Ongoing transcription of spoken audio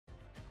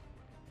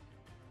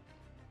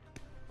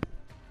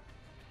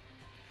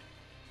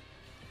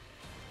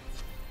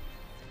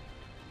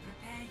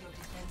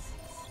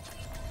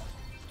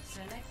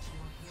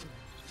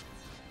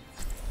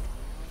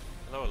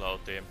low,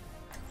 team.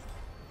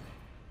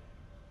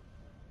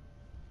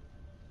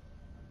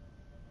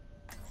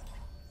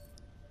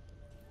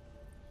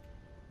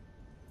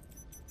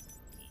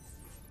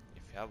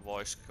 If you have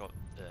voice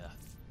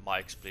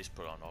mics, please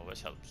put on,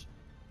 always helps.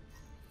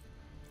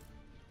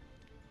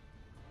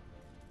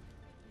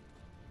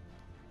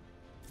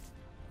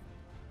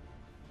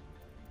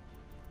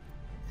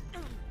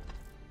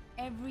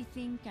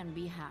 Everything can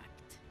be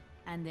hacked,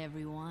 and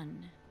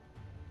everyone.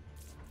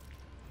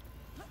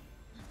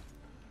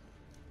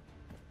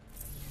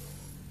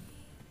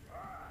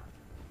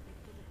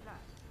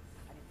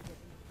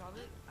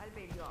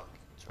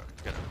 Let's work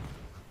together.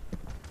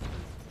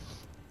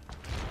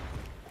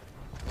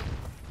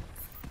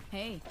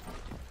 Hey.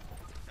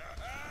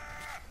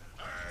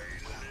 I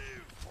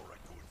live for a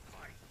good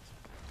fight.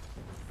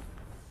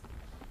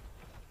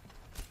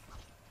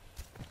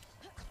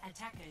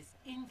 Attackers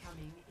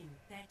incoming in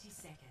 30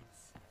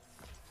 seconds.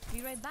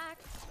 Be right back.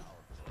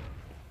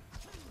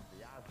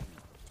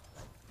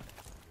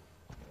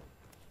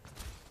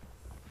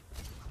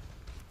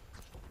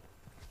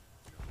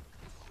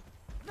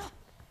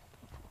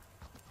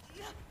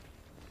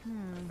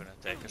 I'm gonna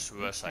take a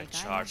suicide Looks like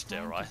I charge have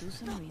there, time right? to do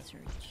some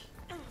research.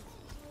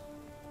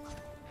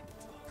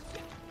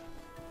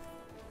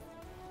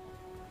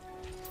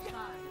 5,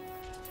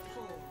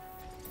 4,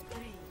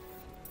 3,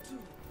 2,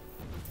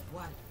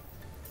 1.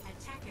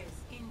 Attackers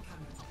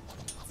incoming.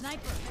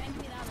 Sniper, ten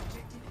cuidado.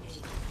 Objective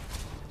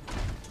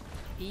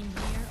Been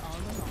here all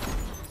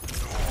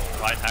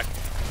along. Right hack.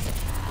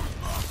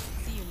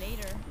 See you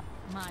later.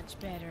 Much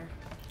better.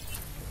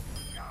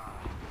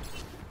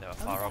 They were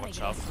far over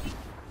top.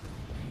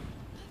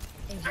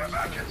 It's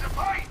a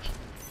fight.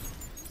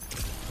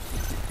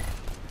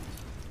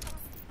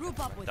 Group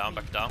up with Down,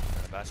 me. back down.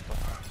 In a bad spot.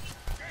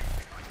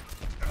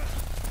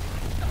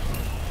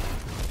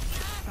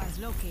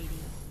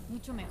 Translocating.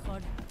 Mucho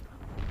mejor.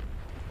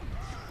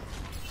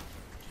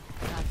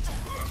 Gotcha.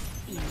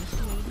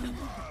 Initiating.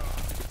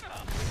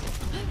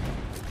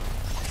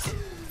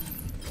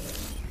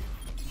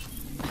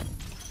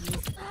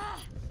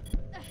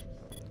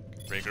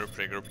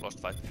 Regroup, lost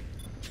fight.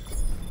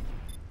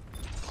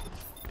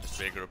 Just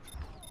regroup.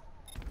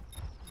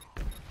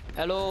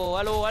 Hello,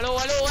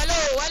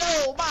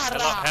 Mara!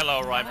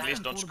 Hello, Ryan, please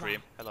don't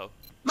scream. Hello.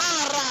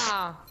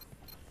 Mara!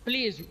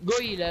 Please, go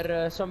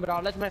healer,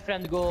 Sombra. Let my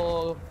friend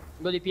go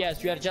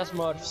DPS. We are just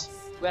Smurfs.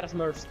 We are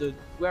Smurfs, dude.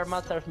 We are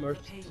master Smurfs.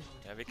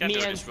 Yeah, we can Me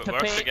do and this. Work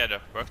Pepe-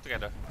 together. Work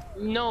together.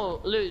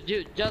 No,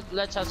 dude, just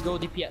let us go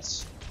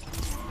DPS.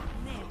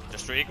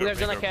 Just regroup. We are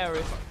gonna regroup.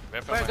 carry.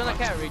 Wait for We are my gonna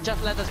fight. carry.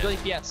 Just let us go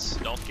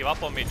DPS. Don't give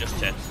up on me just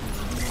yet.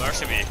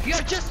 Mercy weak. You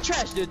are just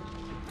trash, dude.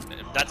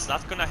 That's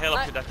not gonna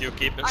help you that you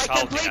keep I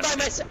shouting can play at by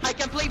me. I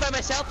can play by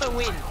myself and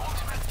win.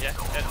 Yeah,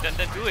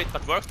 then do it,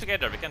 but work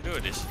together. We can do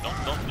this.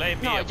 Don't blame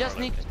me. No, I ever just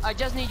like need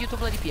this. you to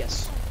play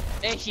DPS.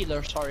 A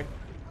healer, sorry.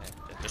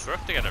 Yeah, just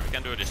work together. We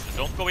can do this.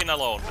 Don't go in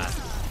alone, man.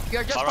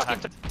 You're just Power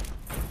fucking. hack.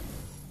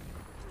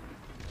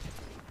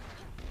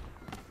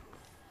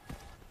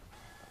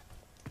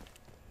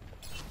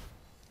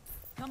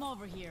 Come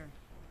over here.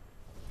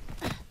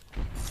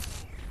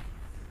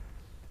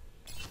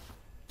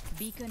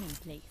 Beacon in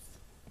place.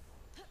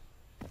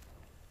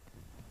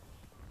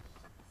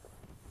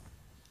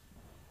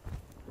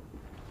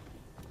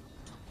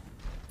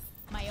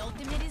 My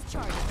ultimate is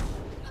charged.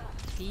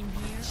 Team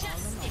here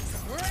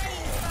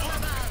all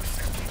along.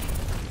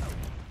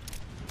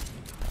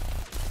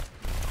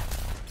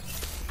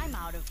 I'm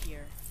out of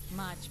here.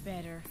 Much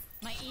better.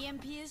 My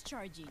EMP is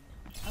charging.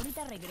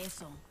 Ahorita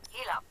regreso.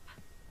 Heal up.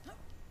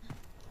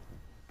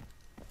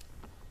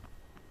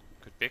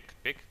 Good pick,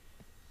 good pick.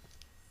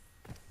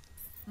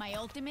 My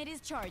ultimate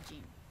is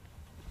charging.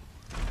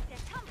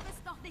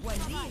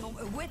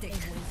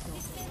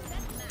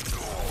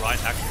 Right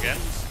hack again.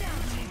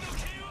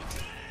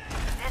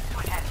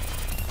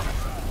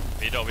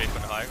 Widow weak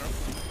on high ground.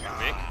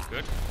 Weak,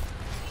 good.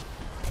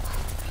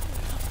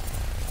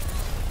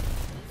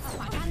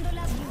 Apagando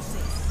las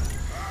luces.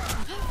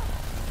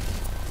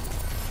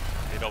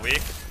 Widow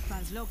weak.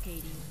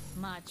 Translocating.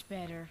 Much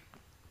better.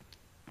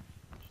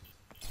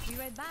 Be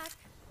right back.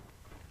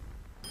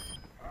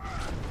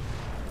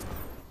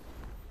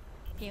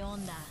 ¿Qué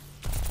onda?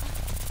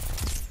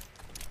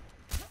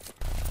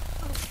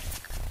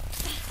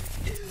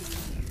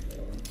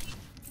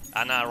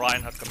 Anna,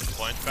 Ryan have come to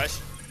point,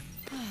 guys.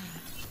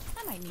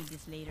 I might need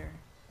this later.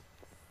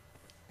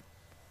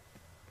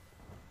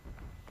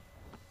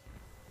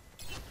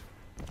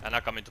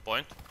 Anna coming to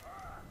point.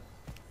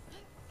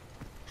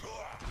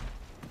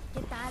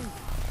 ¿Qué tal?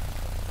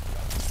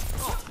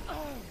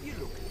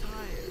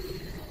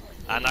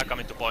 Anna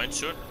coming to point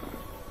soon.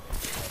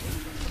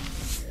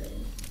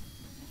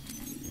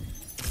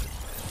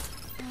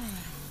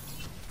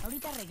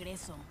 Ahorita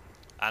regreso.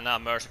 Anna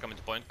and Mercy coming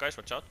to point, guys.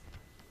 Watch out.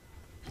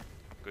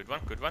 Good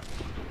one, good one.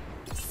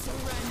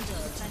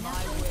 Surrender to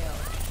my will.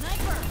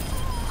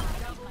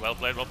 Sniper! Well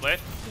played, well played.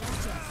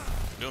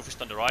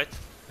 Doomfist on the right.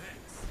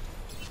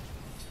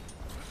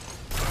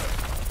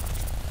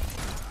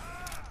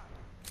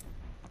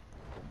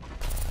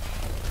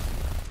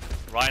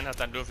 Reinhardt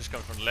and Doomfist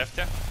coming from the left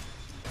here.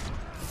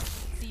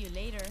 See you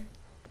later.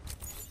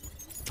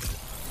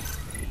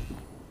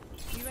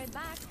 Be right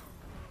back.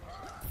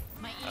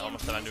 My I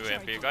almost EMP have a new is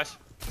EMP, charging. guys.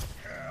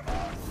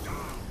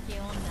 ¿Qué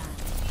onda?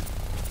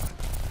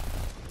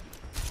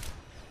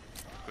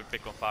 Good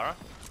pick on Pharah.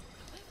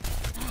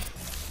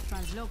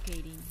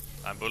 Translocating.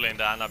 I'm bullying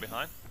the Ana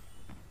behind.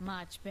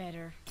 Much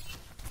better.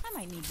 I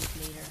might need this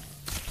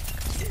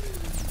later.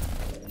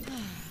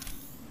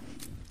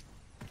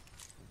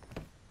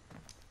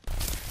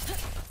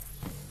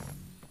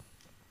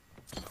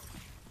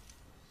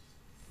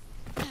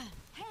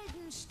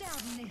 Helden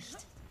sterben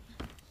nicht.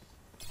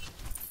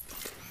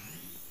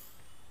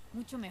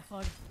 Mucho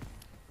mejor.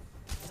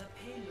 The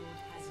payload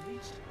has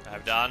reached. I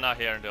have the Ana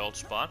here in the old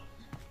spawn.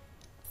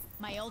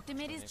 My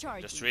ultimate is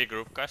charging. Just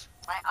regroup, guys.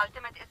 My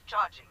ultimate is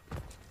charging.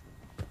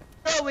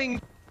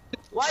 Throwing.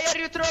 Why are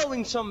you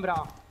throwing,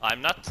 Sombra?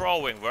 I'm not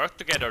throwing. Work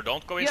together.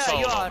 Don't go in Yeah, solo,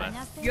 you are. man.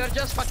 You are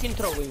just fucking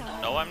throwing.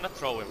 No, I'm not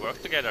throwing.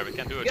 Work together. We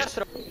can do You're this.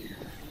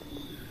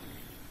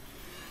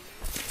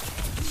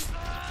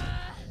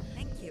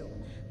 Thank you.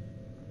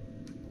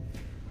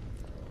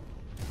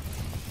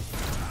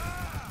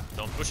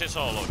 Don't push in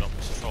solo. Don't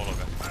push in solo,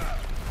 guys.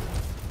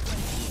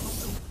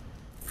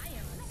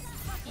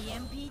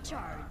 EMP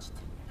charged.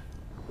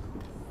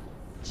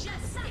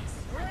 Justice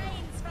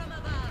reigns from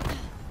above.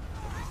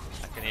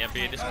 I can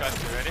EMP this guy.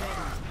 You ready?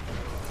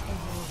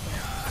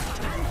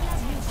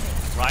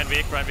 Ryan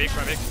weak, Ryan weak,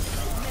 Ryan weak.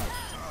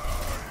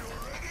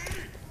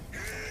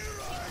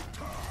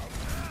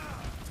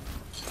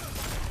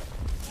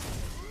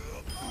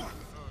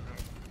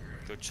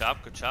 Good job,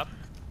 good job.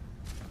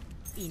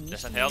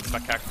 There's an health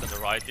back hack to the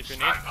right if you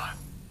need. Sniper!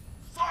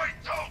 Fight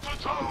toe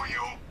to toe,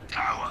 you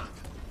coward!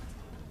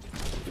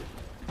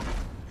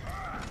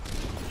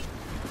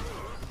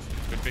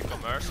 Good pick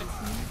on Mercy.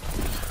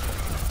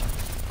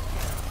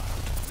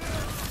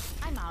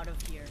 I'm out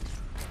of here.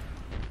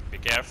 Be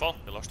careful,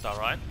 we lost our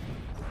Ryan.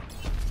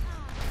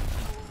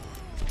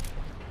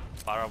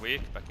 Pharah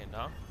weak, backing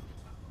down.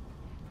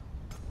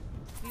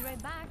 Be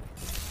right back.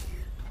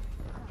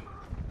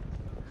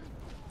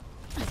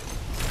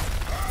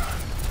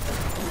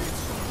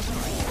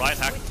 Ryan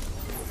hack.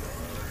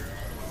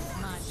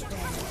 Much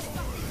better.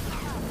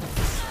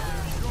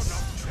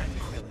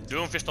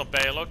 Doomfist on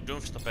payload,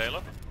 Doomfist on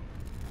payload.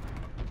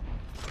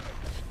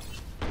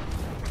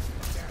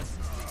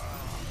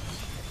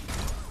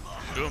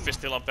 Doomfist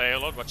still on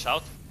payload, watch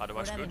out.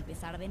 Otherwise Hora de good.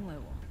 empezar de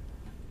nuevo.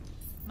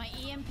 My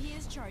EMP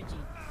is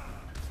charging.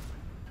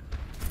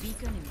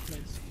 Beacon in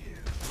place.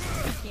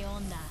 ¿Qué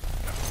onda?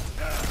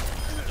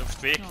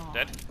 Doomfist weak, No,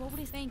 dead.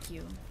 pobre, thank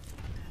you.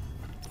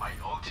 My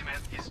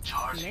ultimate is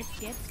charging. Let's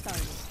get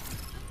started.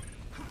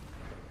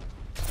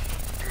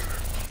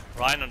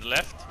 Ryan on the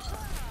left.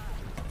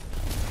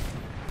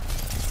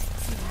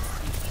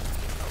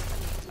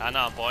 Ana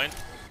on point.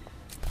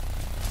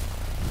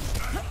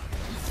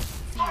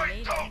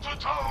 Fight toe to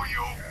toe,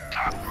 you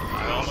coward!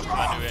 I almost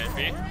have a new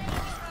AMP.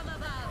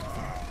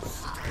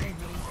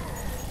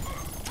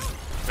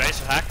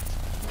 Tracer hacked.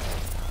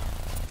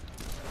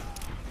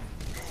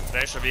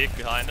 Tracer weak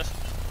behind us.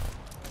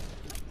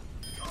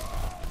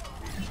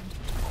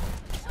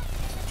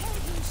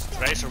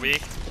 Tracer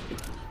weak.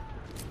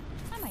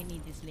 I might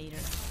need this later.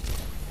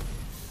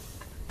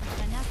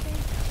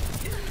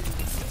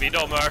 Ganaste?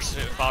 Widow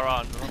Mercy, Pharah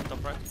on the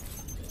top right.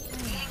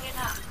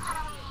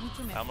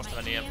 Mucho mejor. I almost have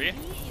an My EMP. is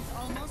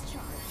almost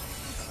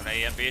charged. I'm gonna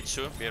EMP it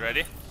soon, be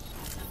ready.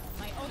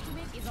 My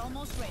ultimate is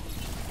almost ready.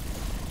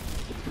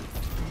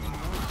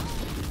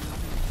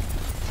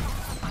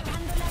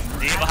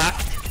 Diva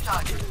hacked.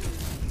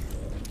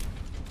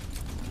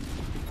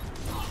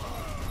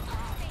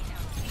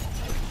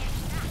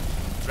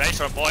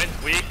 Tracer on point,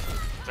 weak.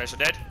 Tracer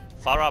dead.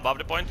 Pharah above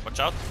the point, watch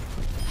out.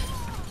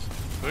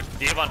 Good,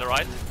 Diva on the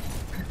right.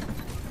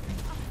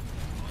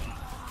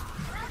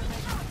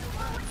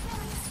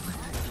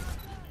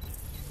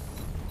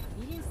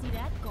 You didn't see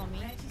that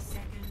coming. 30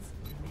 seconds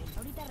remaining.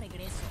 Ahorita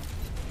regreso.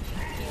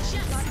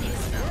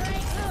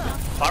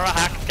 Pharah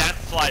hack, can't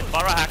fly.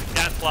 Pharah hack,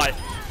 can't fly.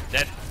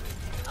 Dead.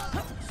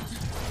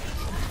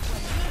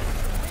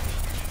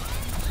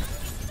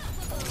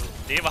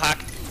 Diva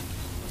hacked.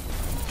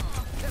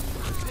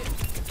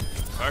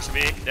 Mercy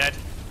weak, dead.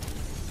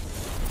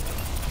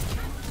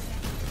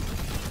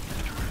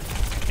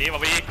 Diva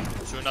weak,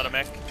 shoot another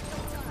mech.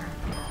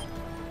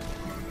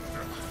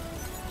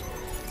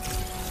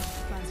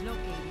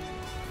 Translocating.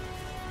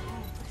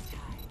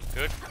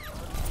 Good.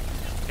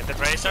 Get the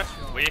Tracer,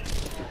 weak.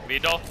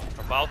 Widow,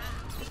 drop out.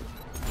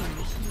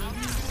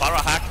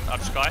 Pharah hacked, out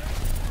of sky.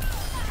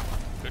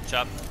 Good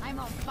job. I'm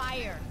on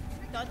fire.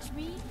 Touch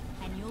me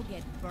and you'll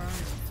get burned.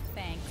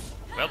 Thanks.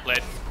 Well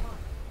played.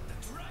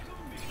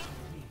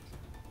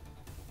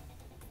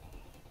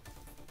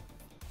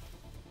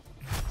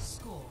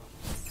 Score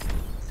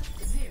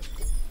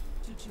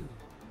 0-2.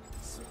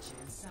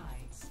 Switching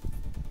sides.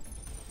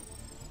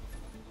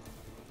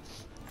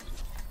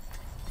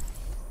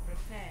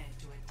 Prepare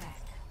to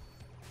attack.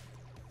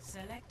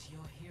 Select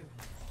your hero.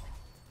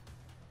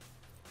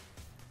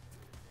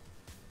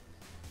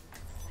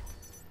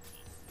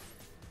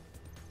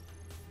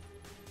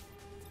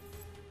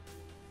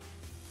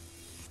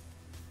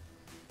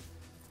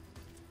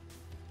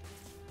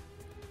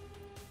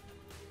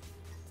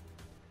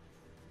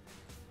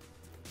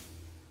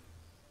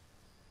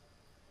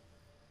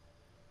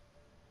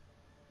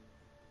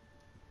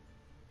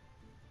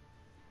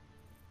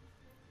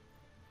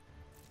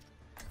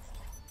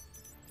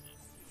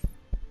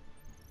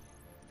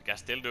 can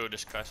still do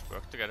this, guys.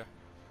 Work together.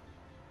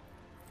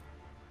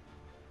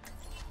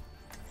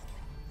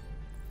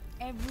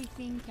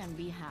 Everything can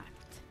be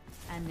hacked,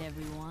 and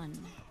everyone.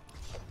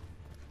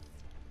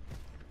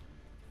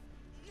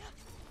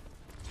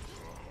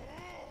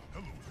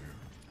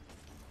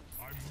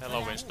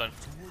 Hello, Winston.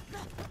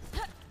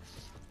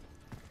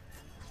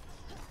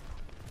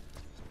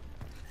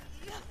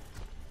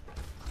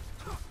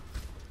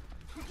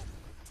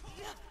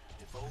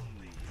 If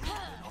only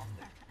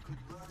Omnic could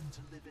learn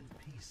to live in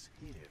peace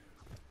here.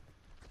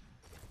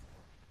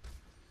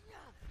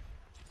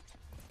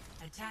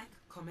 Attack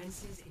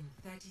commences in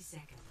 30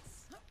 seconds.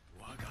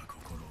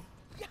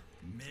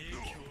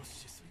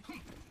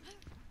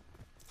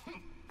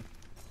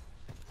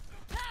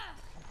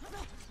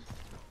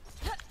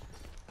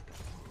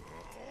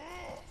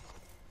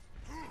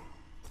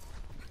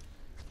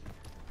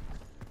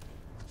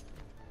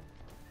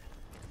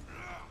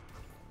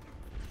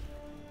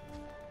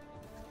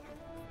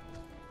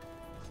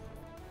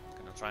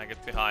 Gonna try and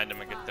get behind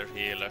them and get their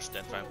healers,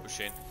 then try and push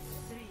in.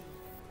 3,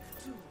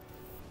 2,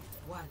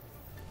 1.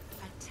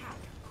 Attack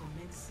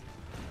commencing.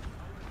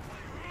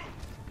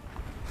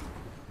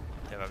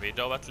 They have a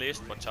widow at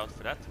least, watch out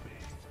for that.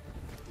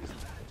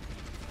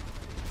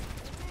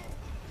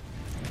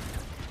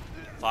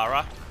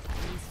 Farah.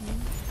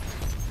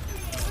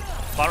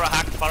 Farah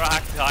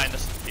hacked behind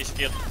us. He's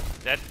killed.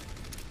 Dead.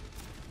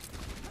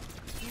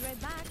 Be right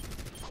back.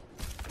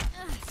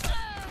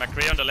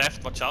 McCree on the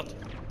left, watch out.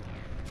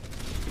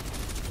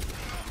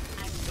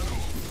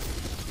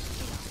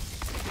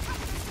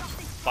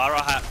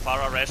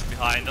 Farah rest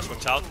behind us,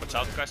 watch out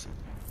guys.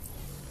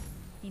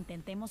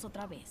 Intentemos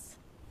otra vez.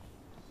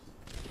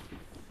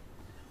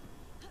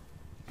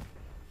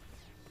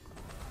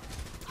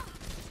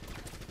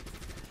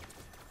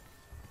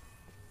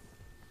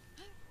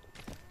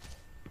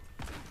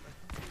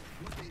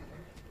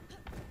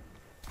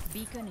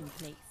 Beacon in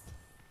place.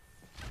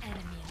 Enemy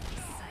in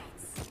my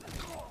sights.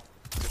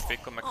 Good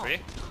pick on McCree.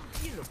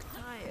 You look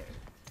tired.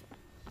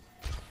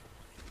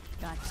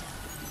 Gotcha.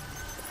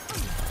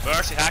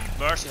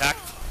 Mercy hacked.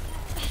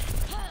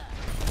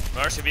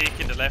 Mercy weak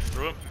in the left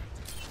room.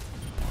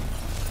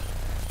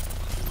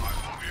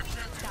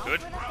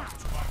 Good.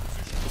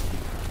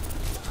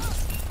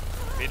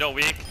 Widow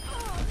weak.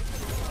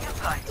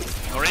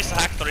 Orisa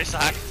hacked.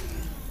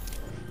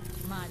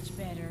 Much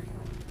better.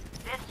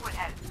 This would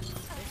help.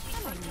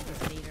 I might need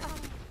this later.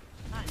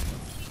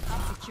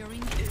 I'm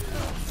securing.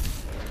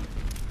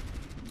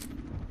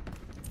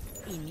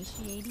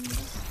 Initiating.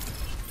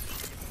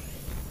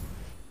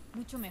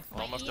 Mucho mejor.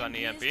 Almost to an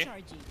EMP. is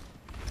charging.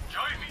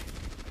 Join me.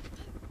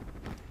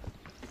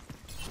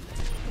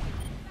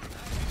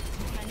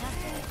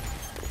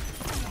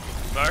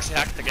 Mercy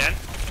hacked again.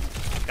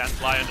 Can't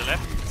fly on the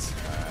left.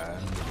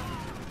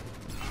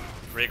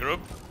 Regroup.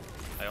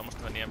 I almost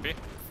have an EMP.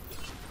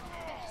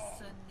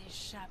 Personne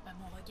n'échappe à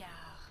mon regard.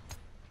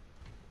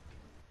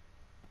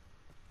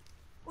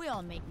 We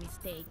all make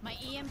mistakes. My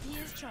EMP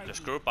is charging.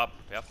 Just group up.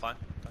 Yeah, fine.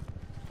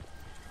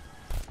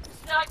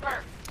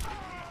 Sniper!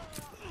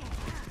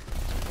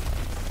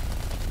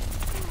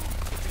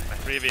 My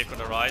 3 weak on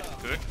the right.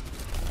 Good.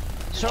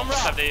 Sombra, Almost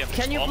have the-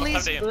 can you almost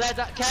have please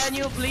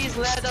the-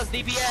 let us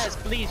DPS,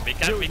 please? We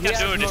can Dude, do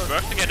have this. more.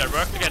 Work together.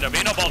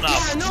 Winnable now.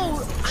 Yeah,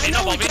 I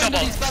know we can do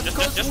this, but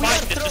because Just we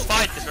fight are this. Just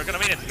fight this. We're gonna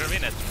win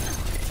it.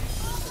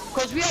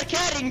 Because we are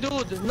carrying,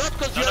 dude, not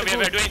because No, you are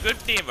we're good. doing good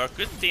teamwork.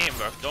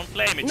 Don't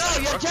blame each No,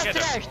 other. you're Work just together.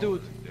 trash,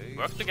 dude.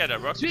 Work together.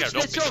 Switch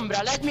the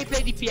Sombra, let me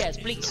play DPS,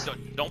 please.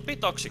 Don't be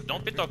toxic.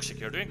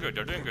 You're doing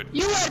good.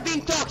 You are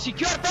being toxic,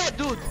 you're bad,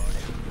 dude.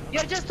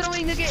 You're just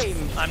throwing the game.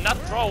 I'm not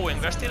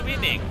throwing. We're still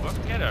winning. Work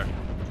together.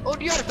 Or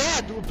you're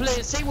bad,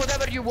 dude. Say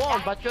whatever you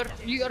want, but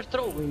you're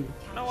throwing.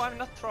 No, I'm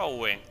not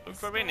throwing.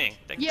 Look, we're winning.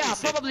 Take it Yeah,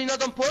 easy. probably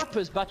not on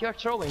purpose, but you're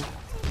throwing.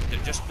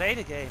 Just play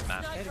the game,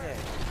 man. Play the game.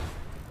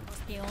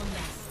 ¿Qué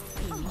onda?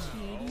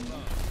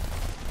 Initiating.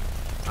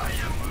 I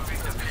am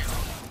moving the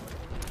vehicle.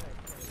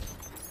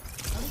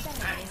 Ahorita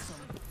regreso.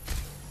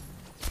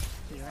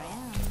 Here I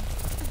am.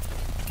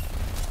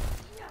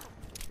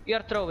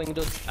 You're throwing,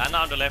 dude. Anna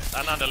on the left,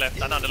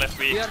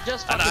 weak. You're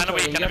just Anna fucking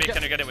weak, throwing.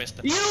 can you get a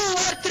Winston? You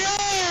are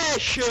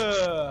trash!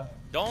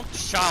 Don't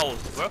shout.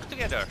 Work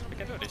together. We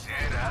can do this.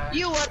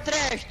 You are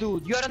trash,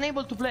 dude. You are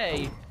unable to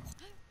play.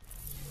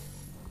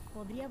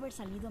 Podría haber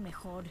salido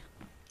mejor.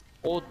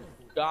 Oh,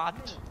 God.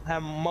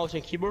 Have mouse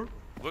and keyboard.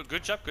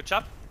 Good job.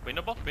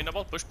 Winnable.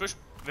 Push.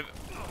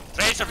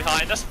 Tracer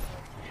behind us.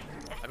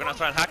 I'm gonna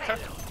try and hack her.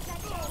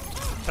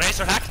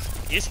 Tracer hacked.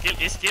 He's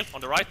killed on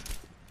the right.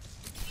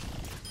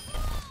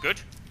 Good.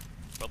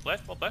 Well played.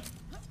 Be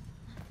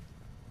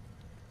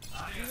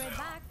right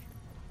back.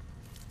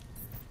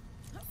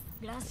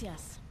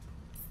 Gracias.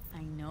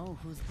 I know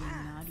who's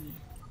being naughty.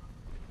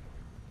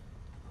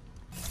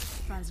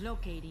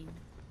 Translocating.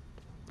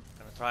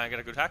 Gonna try and get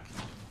a good hack.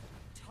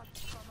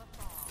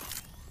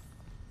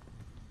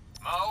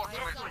 My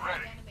ultimate's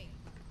ready.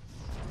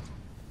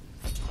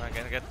 Try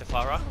and get the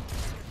Farah.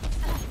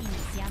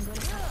 Iniciando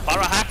el hack.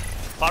 Farah hacked.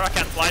 Farah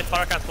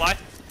can't fly.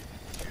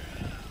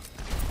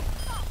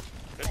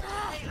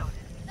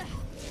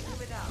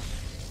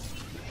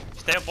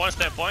 point,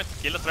 stay on point.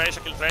 Kill the Tracer,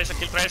 kill Tracer,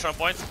 kill Tracer on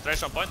point.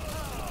 Tracer on point.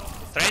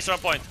 Tracer on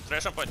point,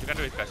 Tracer on point. You can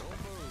do it, guys.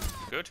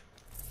 Good.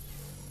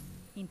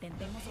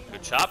 Intentemos otra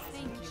Good vez. job.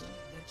 Thank you.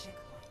 The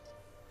checkpoint.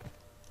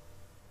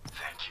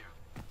 Thank you.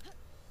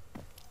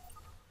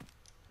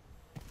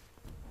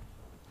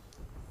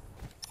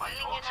 My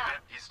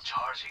ultimate is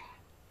charging.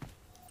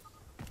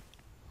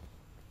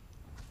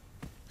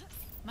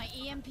 My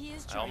EMP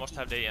is charging. I almost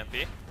have the EMP.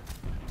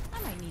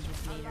 I might need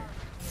this later.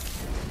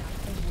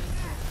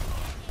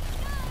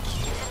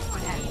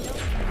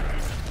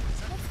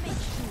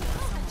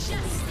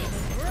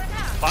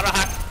 Para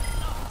hack.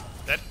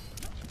 Dead.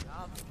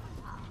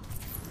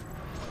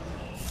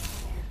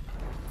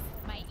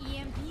 My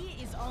EMP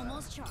is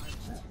almost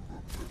charged.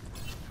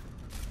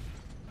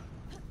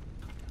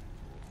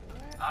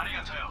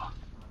 Arigato.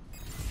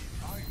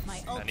 My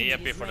An ultimate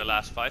EMP is for the ready.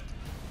 last fight.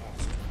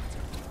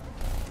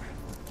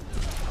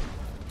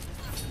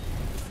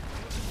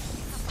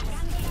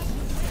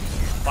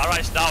 Para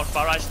is down,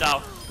 Para is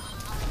down.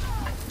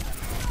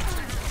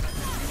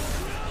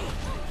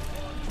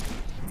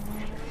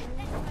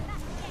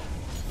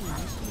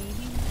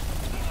 Initiating.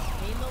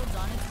 Payload's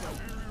on its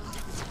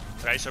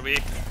way. Tracer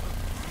weak.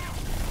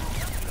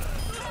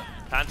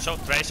 Hancho,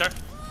 Tracer.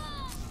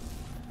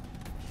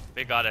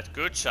 We got it.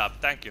 Good job.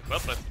 Thank you. Well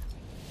played.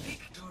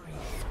 Victory.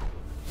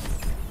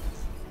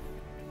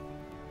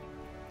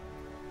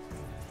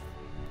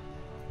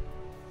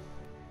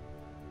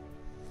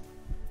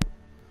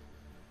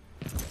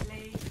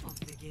 Play of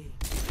the game.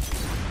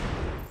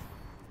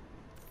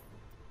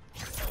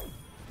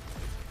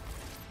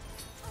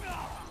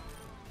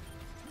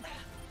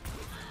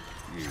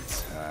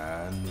 It's high.